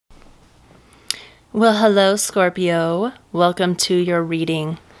Well, hello, Scorpio. Welcome to your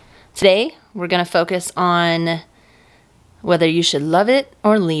reading. Today, we're going to focus on whether you should love it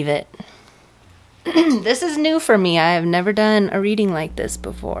or leave it. This is new for me. I have never done a reading like this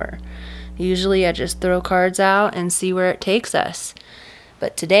before. Usually, I just throw cards out and see where it takes us.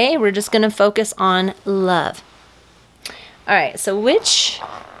 But today, we're just going to focus on love. All right, so which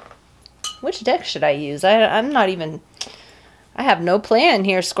deck should I use? I have no plan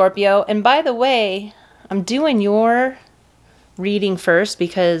here, Scorpio. And by the way, I'm doing your reading first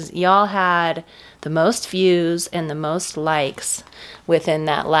because y'all had the most views and the most likes within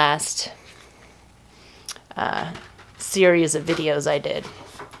that last series of videos I did.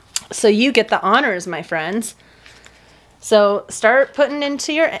 So you get the honors, my friends. So start putting in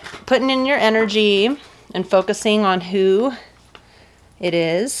your energy and focusing on who it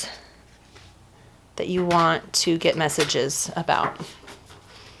is that you want to get messages about.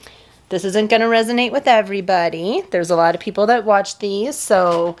 This isn't going to resonate with everybody. There's a lot of people that watch these,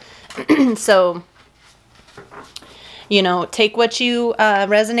 so you know, take what you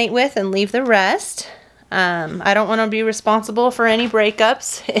resonate with and leave the rest. I don't want to be responsible for any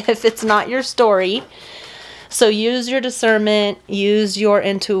breakups if it's not your story. So use your discernment, use your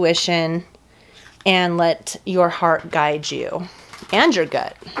intuition, and let your heart guide you and your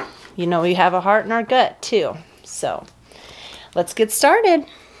gut. You know, we have a heart in our gut too. So let's get started.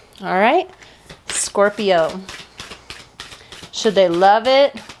 All right, Scorpio. Should they love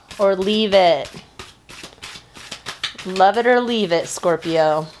it or leave it? Love it or leave it,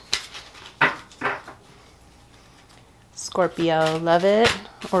 Scorpio. Scorpio, love it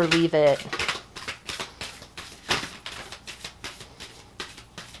or leave it?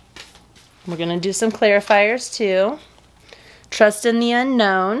 We're going to do some clarifiers too. Trust in the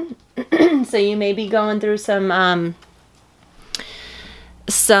unknown. So you may be going through some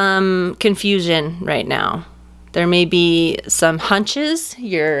confusion right now. There may be some hunches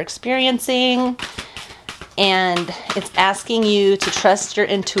you're experiencing, and it's asking you to trust your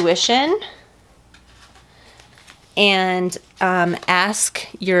intuition and ask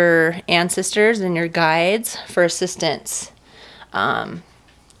your ancestors and your guides for assistance. Don't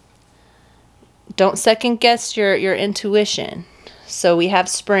second guess your intuition. So we have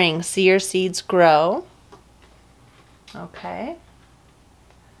spring. See your seeds grow. Okay.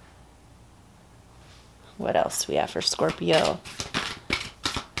 What else we have for Scorpio?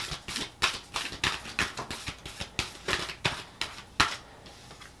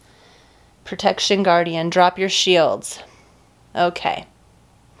 Protection guardian. Drop your shields. Okay.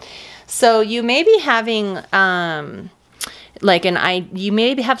 So you may be having you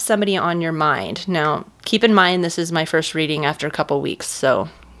maybe have somebody on your mind. Now, keep in mind this is my first reading after a couple weeks, so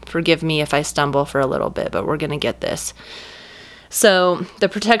forgive me if I stumble for a little bit, but we're going to get this. So, the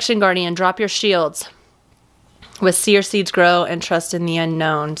protection guardian, drop your shields with see your seeds grow and trust in the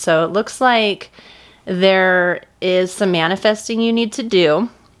unknown. So, it looks like there is some manifesting you need to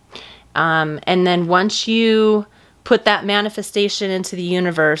do. And then once you put that manifestation into the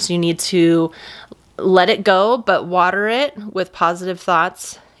universe, you need to let it go, but water it with positive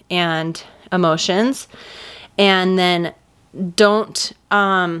thoughts and emotions. And then don't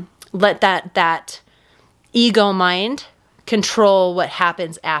let that ego mind control what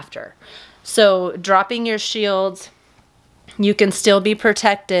happens after. So dropping your shields, you can still be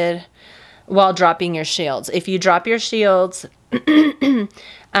protected while dropping your shields. If you drop your shields,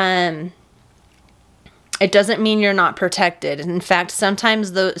 it doesn't mean you're not protected. In fact,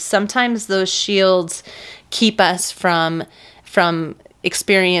 sometimes those shields keep us from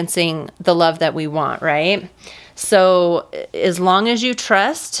experiencing the love that we want, right? So as long as you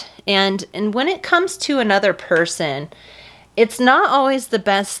trust, and when it comes to another person, it's not always the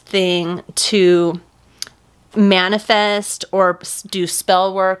best thing to manifest or do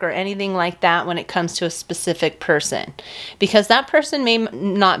spell work or anything like that when it comes to a specific person, because that person may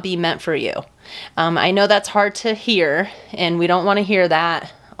not be meant for you. I know that's hard to hear, and we don't want to hear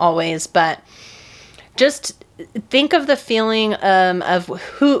that always, but just think of the feeling of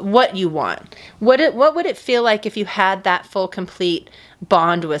what you want. What would it feel like if you had that full, complete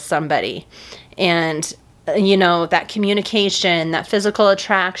bond with somebody? And, you know, that communication, that physical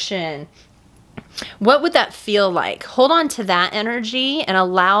attraction, what would that feel like? Hold on to that energy and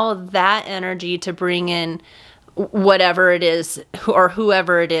allow that energy to bring in whatever it is or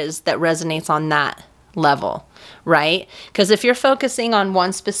whoever it is that resonates on that level, right? Because if you're focusing on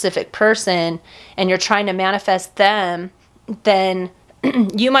one specific person and you're trying to manifest them, then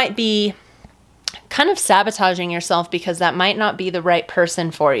you might be kind of sabotaging yourself because that might not be the right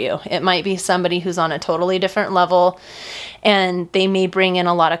person for you. It might be somebody who's on a totally different level, and they may bring in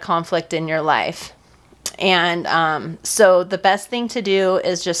a lot of conflict in your life. And so the best thing to do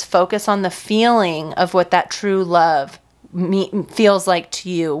is just focus on the feeling of what that true love feels like to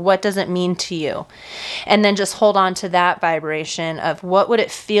you. What does it mean to you? And then just hold on to that vibration of what would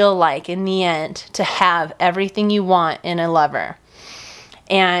it feel like in the end to have everything you want in a lover.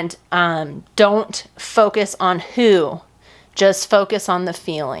 And don't focus on who, just focus on the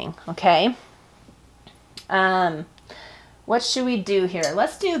feeling, okay? What should we do here?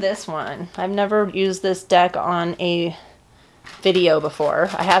 Let's do this one. I've never used this deck on a video before.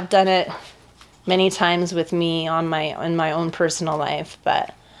 I have done it many times with me on in my own personal life,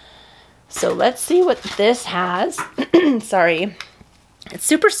 but so let's see what this has. Sorry. It's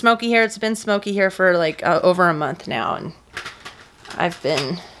super smoky here. It's been smoky here for like over a month now, and I've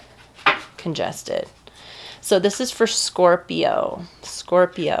been congested. So this is for Scorpio.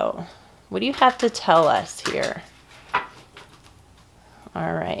 Scorpio, what do you have to tell us here?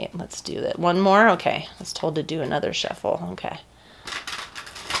 All right, let's do it. One more? Okay, I was told to do another shuffle. Okay.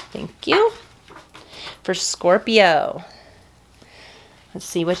 Thank you. For Scorpio, let's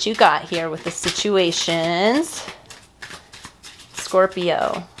see what you got here with the situations.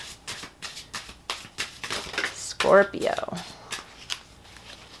 Scorpio. Scorpio.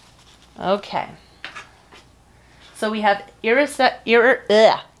 Okay. So we have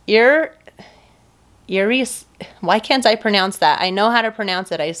why can't I pronounce that? I know how to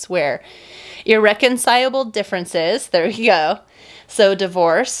pronounce it, I swear. Irreconcilable differences. There we go. So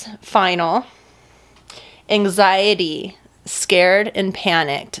divorce, final. Anxiety, scared and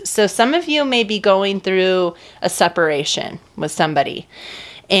panicked. So some of you may be going through a separation with somebody.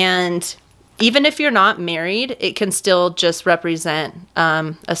 And even if you're not married, it can still just represent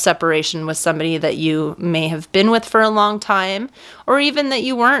a separation with somebody that you may have been with for a long time, or even that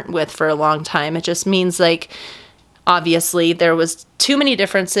you weren't with for a long time. It just means like, obviously, there was too many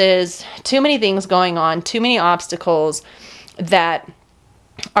differences, too many things going on, too many obstacles that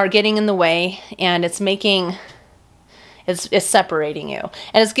are getting in the way, and it's separating you.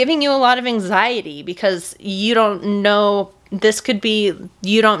 And it's giving you a lot of anxiety because you don't know,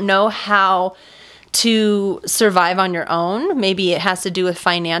 you don't know how to survive on your own. Maybe it has to do with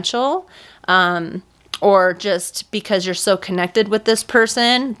financial, or just because you're so connected with this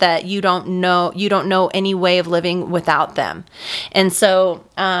person that you don't know any way of living without them. And so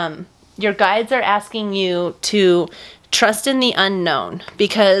your guides are asking you to trust in the unknown,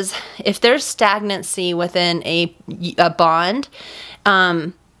 because if there's stagnancy within a bond,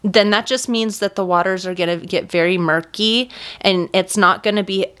 then that just means that the waters are going to get very murky, and it's not going to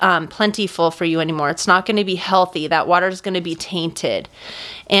be plentiful for you anymore. It's not going to be healthy. That water is going to be tainted.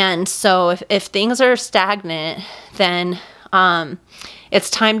 And so if things are stagnant, then it's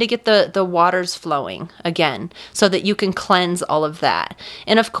time to get the waters flowing again so that you can cleanse all of that.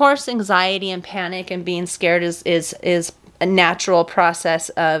 And of course, anxiety and panic and being scared is a natural process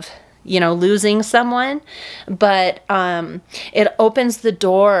of, losing someone, but it opens the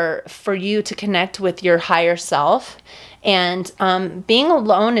door for you to connect with your higher self. And being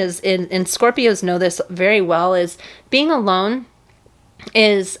alone and Scorpios know this very well, is being alone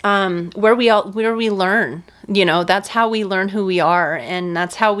is where we learn. That's how we learn who we are, and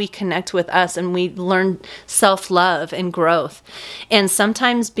that's how we connect with us, and we learn self-love and growth. And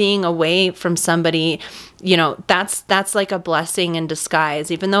sometimes being away from somebody, that's like a blessing in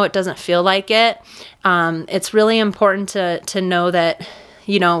disguise, even though it doesn't feel like it. It's really important to know that,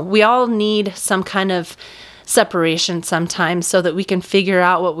 we all need some kind of separation sometimes so that we can figure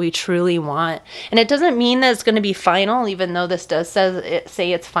out what we truly want. And it doesn't mean that it's going to be final, even though this does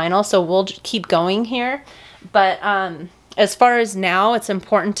say it's final. So we'll keep going here. But as far as now, it's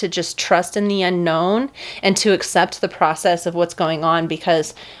important to just trust in the unknown and to accept the process of what's going on,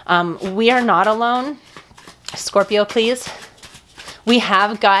 because we are not alone. Scorpio, please. We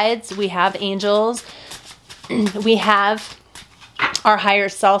have guides. We have angels. We have our higher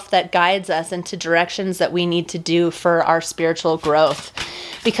self that guides us into directions that we need to do for our spiritual growth.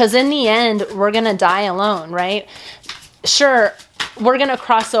 Because in the end, we're going to die alone, right? Sure, we're going to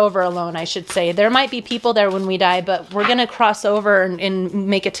cross over alone, I should say. There might be people there when we die, but we're going to cross over and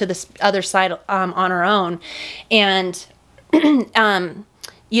make it to this other side on our own. And,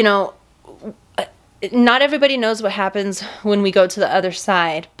 not everybody knows what happens when we go to the other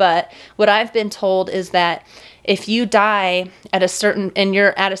side. But what I've been told is that if you die and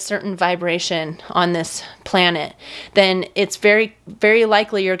you're at a certain vibration on this planet, then it's very, very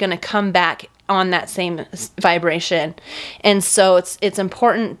likely you're going to come back on that same vibration. And so it's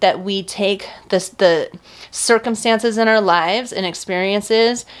important that we take the circumstances in our lives and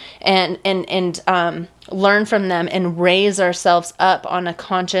experiences and learn from them and raise ourselves up on a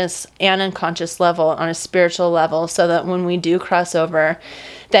conscious and unconscious level, on a spiritual level, so that when we do cross over,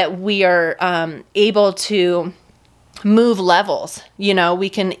 that we are able to move levels. You know, we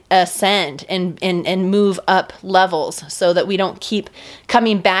can ascend and move up levels so that we don't keep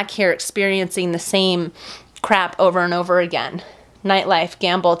coming back here experiencing the same crap over and over again. Nightlife,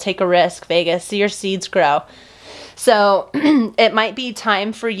 gamble, take a risk, Vegas, see your seeds grow. So it might be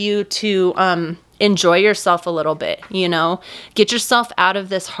time for you to enjoy yourself a little bit, you know, get yourself out of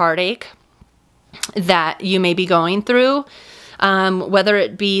this heartache that you may be going through, whether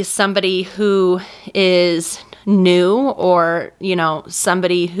it be somebody who is new or, you know,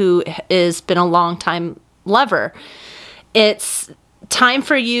 somebody who has been a long time lover. It's time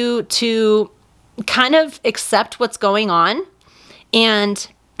for you to kind of accept what's going on. And,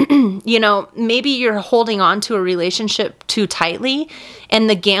 you know, maybe you're holding on to a relationship too tightly, and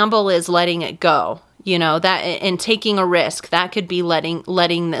the gamble is letting it go, you know, that, and taking a risk. That could be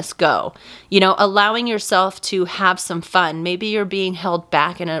letting this go, you know, allowing yourself to have some fun. Maybe you're being held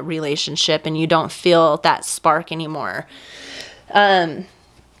back in a relationship and you don't feel that spark anymore. You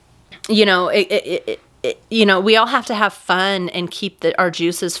know, you know, we all have to have fun and keep our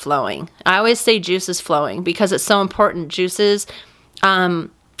juices flowing. I always say juices flowing because it's so important. Juices,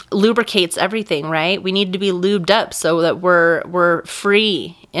 lubricates everything, right? We need to be lubed up so that we're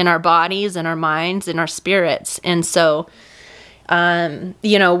free in our bodies and our minds and our spirits. And so,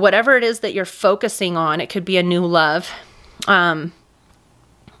 you know, whatever it is that you're focusing on, it could be a new love. You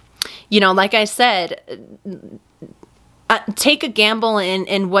know, like I said, take a gamble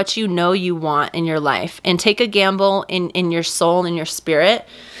in what you know you want in your life, and take a gamble in your soul and your spirit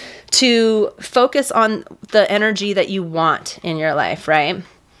to focus on the energy that you want in your life, right?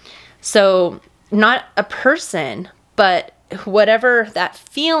 So not a person, but whatever that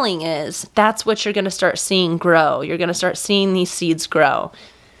feeling is, that's what you're going to start seeing grow. You're going to start seeing these seeds grow.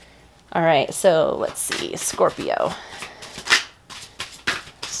 All right, so let's see, Scorpio.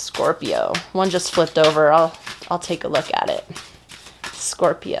 Scorpio. One just flipped over. I'll take a look at it.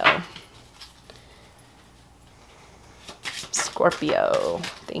 Scorpio. Scorpio.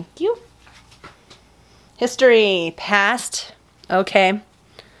 Thank you. History. Past. Okay.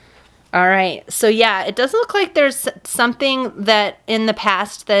 All right. So yeah, it doesn't look like there's something that in the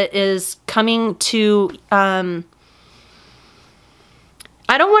past that is coming to, I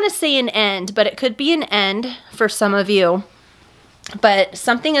don't want to say an end, but it could be an end for some of you. But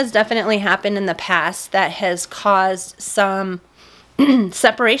something has definitely happened in the past that has caused some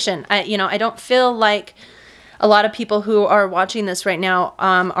separation. I don't feel like a lot of people who are watching this right now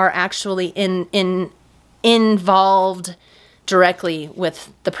are actually involved directly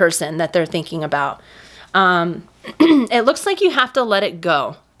with the person that they're thinking about. It looks like you have to let it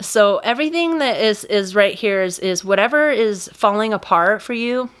go. So everything that is right here is whatever is falling apart for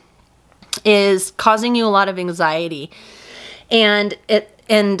you is causing you a lot of anxiety. And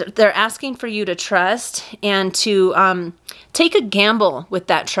they're asking for you to trust and to take a gamble with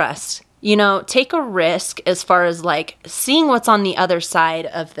that trust. You know, take a risk as far as like seeing what's on the other side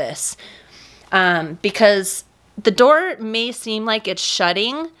of this. Because the door may seem like it's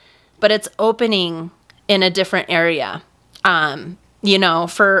shutting, but it's opening in a different area. You know,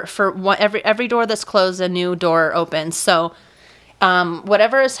 for what, every door that's closed, a new door opens. So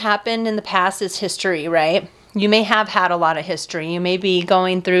whatever has happened in the past is history, right? You may have had a lot of history. You may be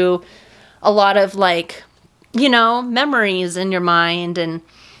going through a lot of, like, you know, memories in your mind, and,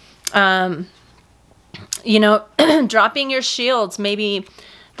 you know, dropping your shields. Maybe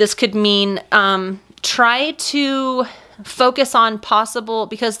this could mean try to focus on possible,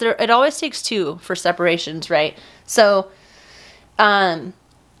 because it always takes two for separations, right? So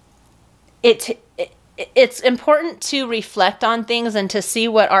it's important to reflect on things and to see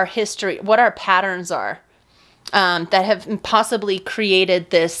what our history, what our patterns are. That have possibly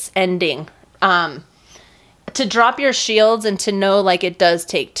created this ending. To drop your shields and to know, like, it does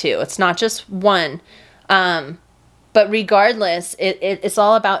take two. It's not just one. But regardless, it's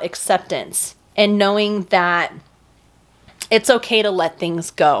all about acceptance and knowing that it's okay to let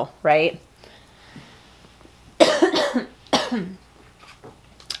things go, right?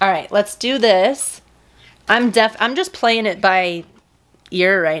 All right, let's do this. I'm just playing it by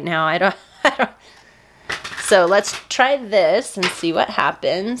ear right now. I don't. So let's try this and see what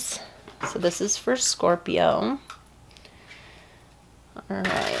happens. So this is for Scorpio. All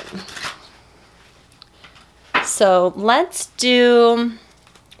right. So let's do,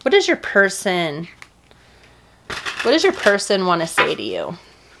 what does your person want to say to you,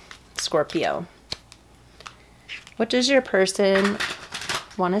 Scorpio? What does your person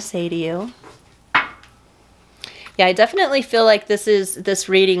want to say to you? Yeah, I definitely feel like this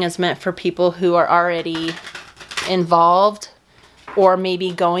reading is meant for people who are already involved, or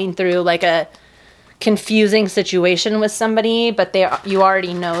maybe going through like a confusing situation with somebody, but you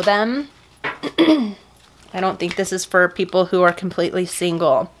already know them. I don't think this is for people who are completely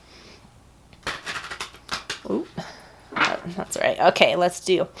single. Ooh, that's all right. Okay, let's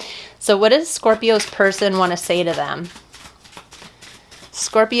do. So what does Scorpio's person want to say to them?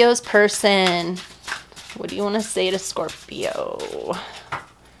 Scorpio's person, what do you want to say to Scorpio?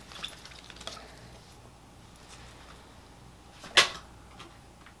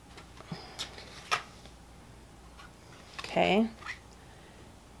 Okay.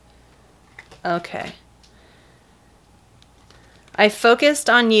 Okay. I focused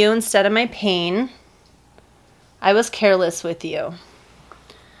on you instead of my pain. I was careless with you.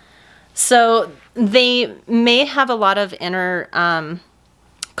 So they may have a lot of inner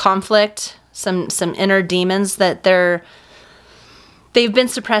conflict, some inner demons that they've been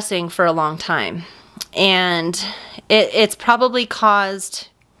suppressing for a long time. And it's probably caused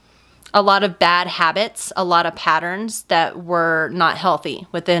a lot of bad habits, a lot of patterns that were not healthy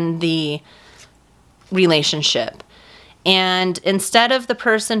within the relationship. And instead of the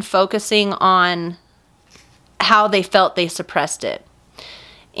person focusing on how they felt, they suppressed it.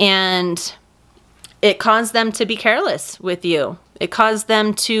 And it caused them to be careless with you. It caused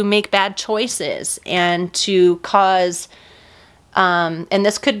them to make bad choices and to cause, and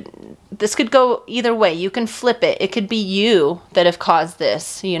this could go either way. You can flip it. It could be you that have caused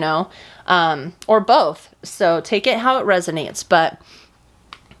this, you know, or both. So take it how it resonates. But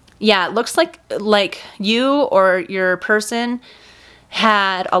yeah, it looks like you or your person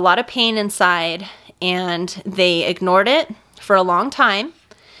had a lot of pain inside and they ignored it for a long time.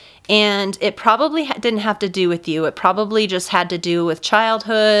 And it probably didn't have to do with you. It probably just had to do with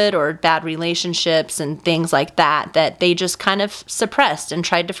childhood or bad relationships and things like that, that they just kind of suppressed and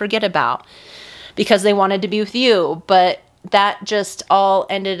tried to forget about because they wanted to be with you. But that just all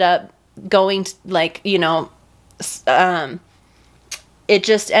ended up going like, you know, it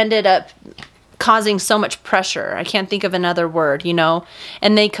just ended up causing so much pressure. I can't think of another word, you know,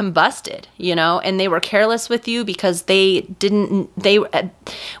 and they combusted, you know, and they were careless with you because when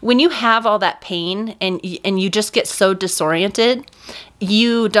you have all that pain and you just get so disoriented,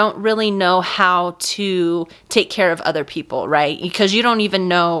 you don't really know how to take care of other people, right? Because you don't even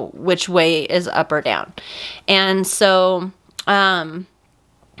know which way is up or down. And so,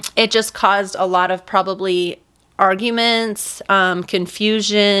 it just caused a lot of probably arguments,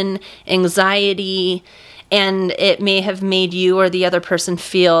 confusion, anxiety, and it may have made you or the other person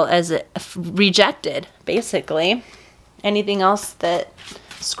feel as rejected, basically. Anything else that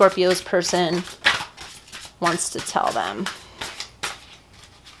Scorpio's person wants to tell them?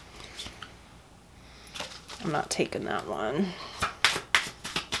 I'm not taking that one.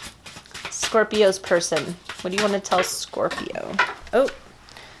 Scorpio's person, what do you want to tell Scorpio? Oh,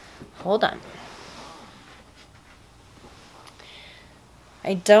 hold on.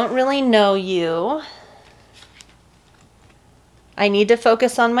 I don't really know you. I need to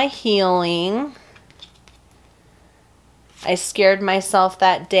focus on my healing. I scared myself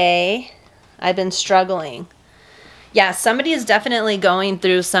that day. I've been struggling. Yeah, somebody is definitely going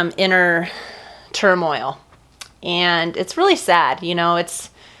through some inner turmoil. And it's really sad, you know, it's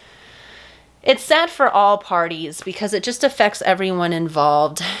sad for all parties because it just affects everyone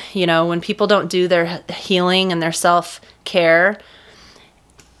involved. You know, when people don't do their healing and their self-care,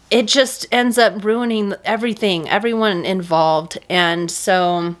 it just ends up ruining everything, everyone involved. And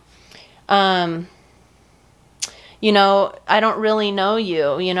so, you know, I don't really know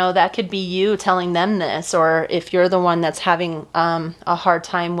you. You know, that could be you telling them this, or if you're the one that's having a hard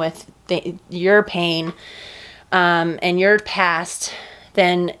time with your pain and your past,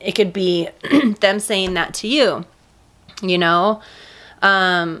 then it could be them saying that to you, you know?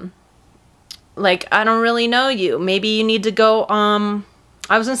 Like, I don't really know you. Maybe you need to go,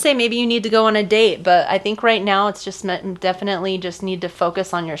 I was going to say maybe you need to go on a date, but I think right now it's just definitely just need to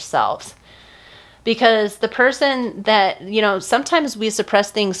focus on yourselves. Because the person that, you know, sometimes we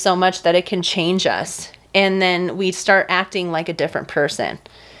suppress things so much that it can change us. And then we start acting like a different person.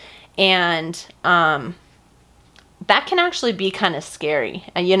 And that can actually be kind of scary,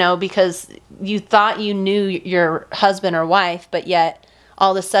 you know, because you thought you knew your husband or wife, but yet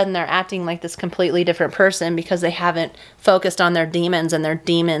all of a sudden they're acting like this completely different person because they haven't focused on their demons and their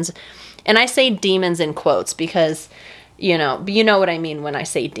demons. And I say demons in quotes because, you know what I mean when I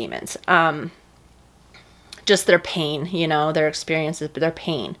say demons. Just their pain, you know, their experiences, but their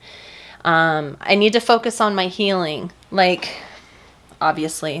pain. I need to focus on my healing. Like,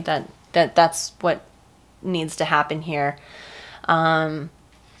 obviously, that's what needs to happen here.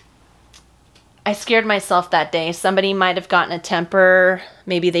 I scared myself that day. Somebody might have gotten a temper.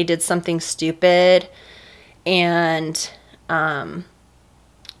 Maybe they did something stupid. And,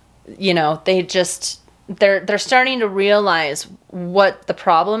 you know, they're starting to realize what the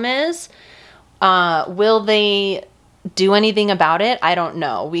problem is. Will they do anything about it? I don't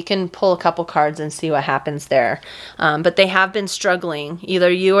know. We can pull a couple cards and see what happens there. But they have been struggling.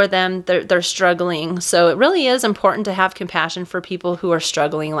 Either you or them, they're struggling. So it really is important to have compassion for people who are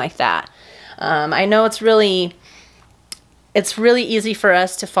struggling like that. I know it's really easy for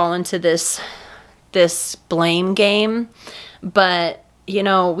us to fall into this blame game, but you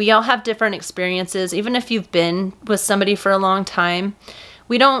know, we all have different experiences. Even if you've been with somebody for a long time,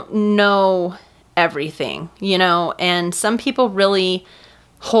 we don't know everything, you know, and some people really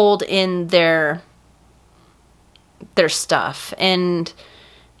hold in their stuff. And,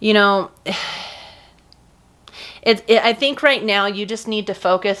 you know, I think right now you just need to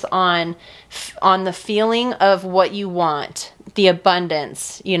focus on the feeling of what you want, the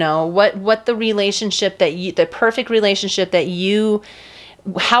abundance, you know, what the relationship the perfect relationship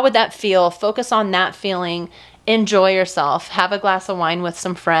how would that feel? Focus on that feeling, enjoy yourself, have a glass of wine with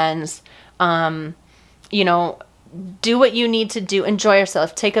some friends, you know, do what you need to do, enjoy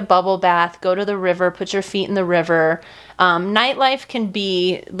yourself, take a bubble bath, go to the river, put your feet in the river. Nightlife can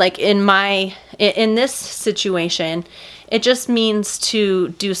be like in this situation, it just means to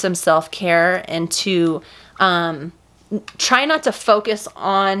do some self-care and to try not to focus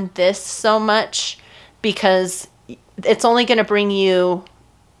on this so much, because it's only going to bring you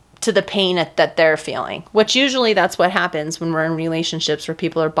to the pain that they're feeling, which usually that's what happens when we're in relationships where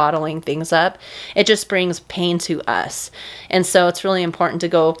people are bottling things up. It just brings pain to us. And so it's really important to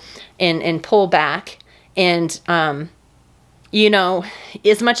go and pull back. And, you know,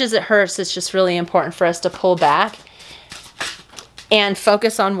 as much as it hurts, it's just really important for us to pull back and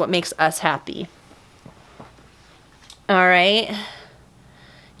focus on what makes us happy. All right.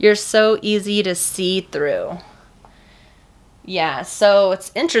 You're so easy to see through. Yeah, so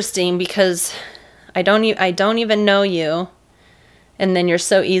it's interesting because I don't even know you, and then you're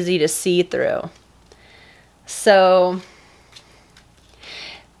so easy to see through. So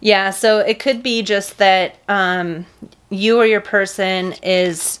yeah, so it could be just that you or your person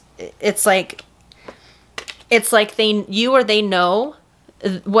it's like you or they know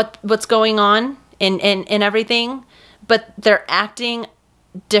what's going on and everything, but they're acting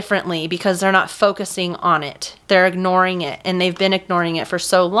differently because they're not focusing on it. They're ignoring it, and they've been ignoring it for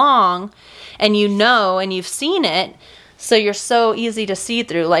so long, and you know, and you've seen it, so you're so easy to see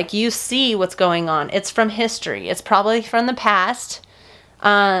through. Like, you see what's going on. It's from history. It's probably from the past.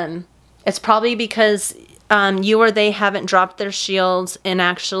 It's probably because you or they haven't dropped their shields and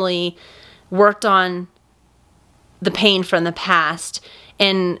actually worked on the pain from the past,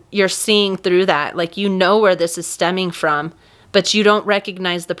 and you're seeing through that. Like, you know where this is stemming from, but you don't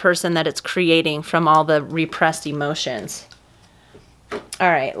recognize the person that it's creating from all the repressed emotions. All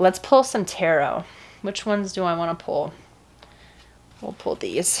right, let's pull some tarot. Which ones do I want to pull? We'll pull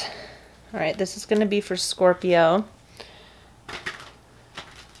these. All right, this is going to be for Scorpio.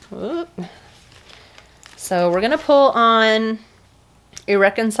 Oop. So we're going to pull on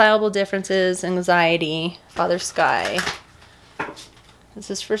irreconcilable differences, anxiety, Father Sky.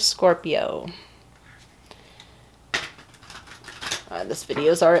 This is for Scorpio. This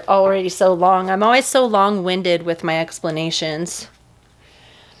video is already so long. I'm always so long-winded with my explanations.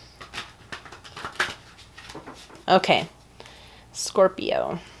 Okay,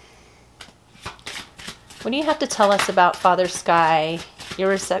 Scorpio. What do you have to tell us about Father Sky?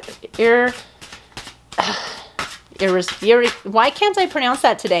 Why can't I pronounce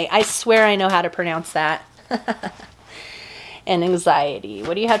that today? I swear I know how to pronounce that. And anxiety.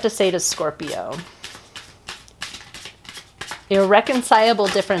 What do you have to say to Scorpio? Irreconcilable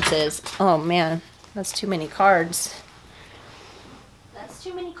differences. Oh man, that's too many cards. That's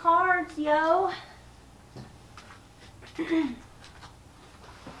too many cards, yo.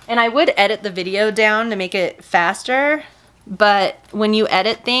 And I would edit the video down to make it faster, but when you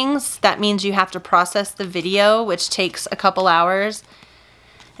edit things, that means you have to process the video, which takes a couple hours,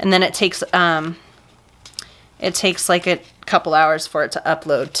 and then it takes like a couple hours for it to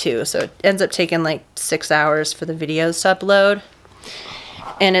upload too. So it ends up taking like 6 hours for the videos to upload,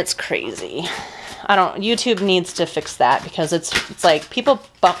 and it's crazy. YouTube needs to fix that, because it's like people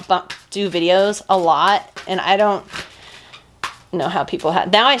do videos a lot, and I don't know how people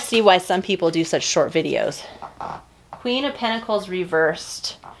now I see why some people do such short videos. Queen of Pentacles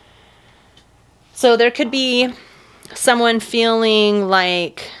reversed. So there could be someone feeling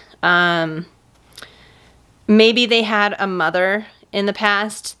like maybe they had a mother in the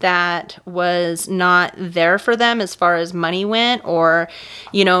past that was not there for them as far as money went, or,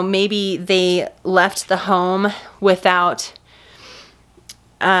 you know, maybe they left the home without,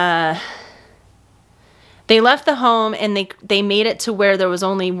 they left the home and they made it to where there was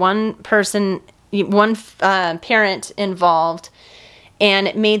only one person, one parent involved, and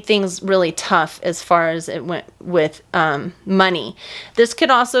it made things really tough as far as it went with money. This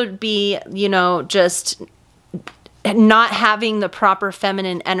could also be, you know, just not having the proper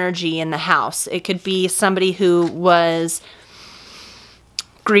feminine energy in the house. It could be somebody who was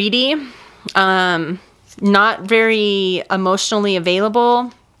greedy, not very emotionally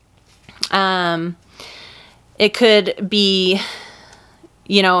available. It could be,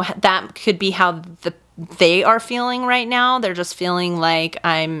 you know, that could be how they are feeling right now. They're just feeling like,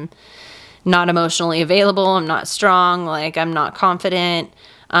 I'm not emotionally available, I'm not strong, like I'm not confident.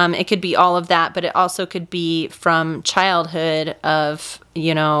 It could be all of that, but it also could be from childhood of,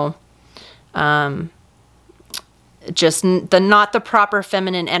 you know, just not the proper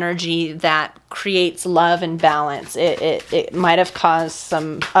feminine energy that creates love and balance. It might have caused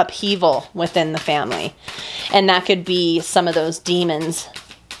some upheaval within the family. And that could be some of those demons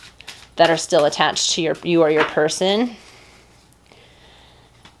that are still attached to you or your person.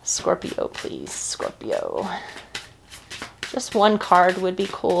 Scorpio, please. Scorpio. Just one card would be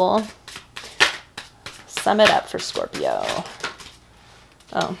cool. Sum it up for Scorpio.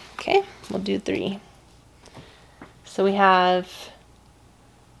 Oh, okay. We'll do 3. So we have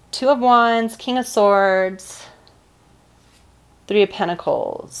 2 of Wands, King of Swords, 3 of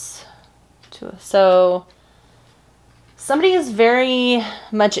Pentacles. So somebody is very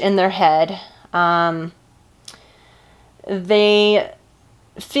much in their head. They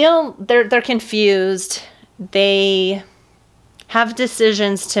feel they're confused. They have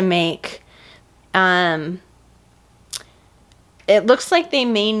decisions to make. It looks like they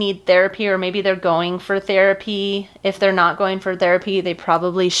may need therapy, or maybe they're going for therapy. If they're not going for therapy, they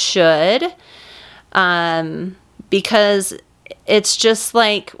probably should. Because it's just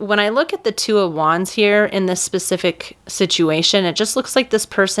like, when I look at the 2 of Wands here in this specific situation, it just looks like this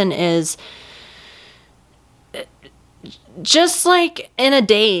person is just like in a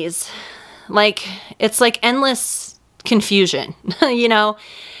daze. Like, it's like endless confusion, you know,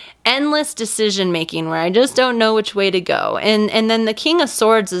 endless decision making where I just don't know which way to go. And then the King of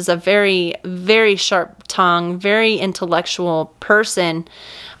Swords is a very, very sharp tongue, very intellectual person.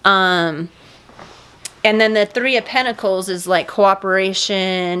 And then the 3 of Pentacles is like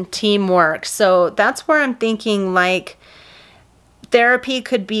cooperation, teamwork. So that's where I'm thinking, like, therapy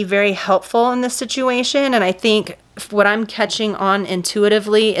could be very helpful in this situation. And I think what I'm catching on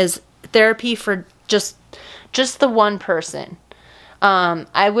intuitively is therapy for just the one person.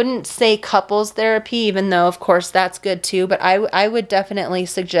 I wouldn't say couples therapy, even though of course that's good too, but I would definitely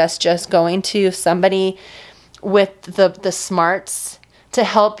suggest just going to somebody with the smarts to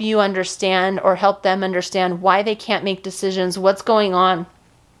help you understand, or help them understand why they can't make decisions, what's going on.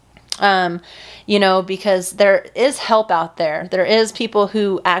 You know, because there is help out there. There is people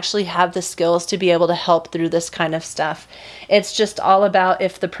who actually have the skills to be able to help through this kind of stuff. It's just all about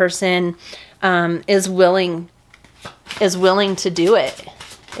if the person is willing to do it,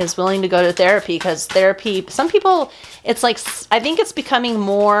 is willing to go to therapy. Because therapy, some people, it's like, I think it's becoming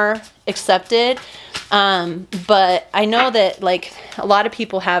more accepted. But I know that, like, a lot of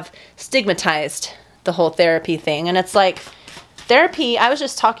people have stigmatized the whole therapy thing. And it's like, therapy, I was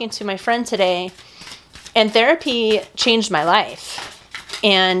just talking to my friend today, and therapy changed my life.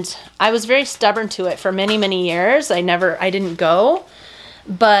 And I was very stubborn to it for many, many years. I didn't go.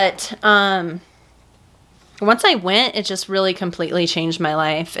 But once I went, it just really completely changed my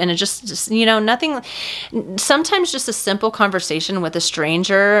life. And it just, you know, nothing, sometimes just a simple conversation with a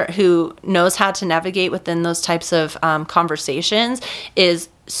stranger who knows how to navigate within those types of conversations is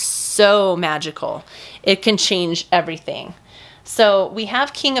so magical. It can change everything. So we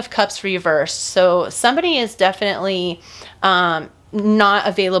have King of Cups reversed. So somebody is definitely not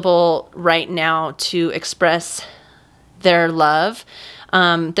available right now to express their love.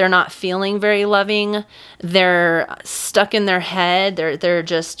 They're not feeling very loving. They're stuck in their head. They're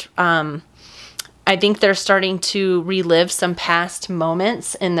just, I think they're starting to relive some past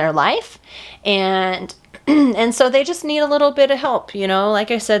moments in their life. And so they just need a little bit of help, you know, like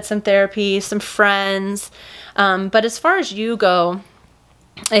I said, some therapy, some friends. But as far as you go,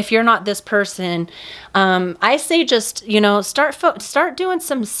 if you're not this person, I say just, you know, start doing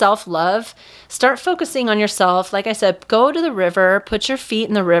some self-love. Start focusing on yourself. Like I said, go to the river, put your feet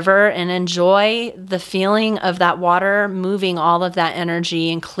in the river, and enjoy the feeling of that water moving all of that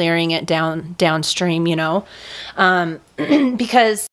energy and clearing it downstream, you know, because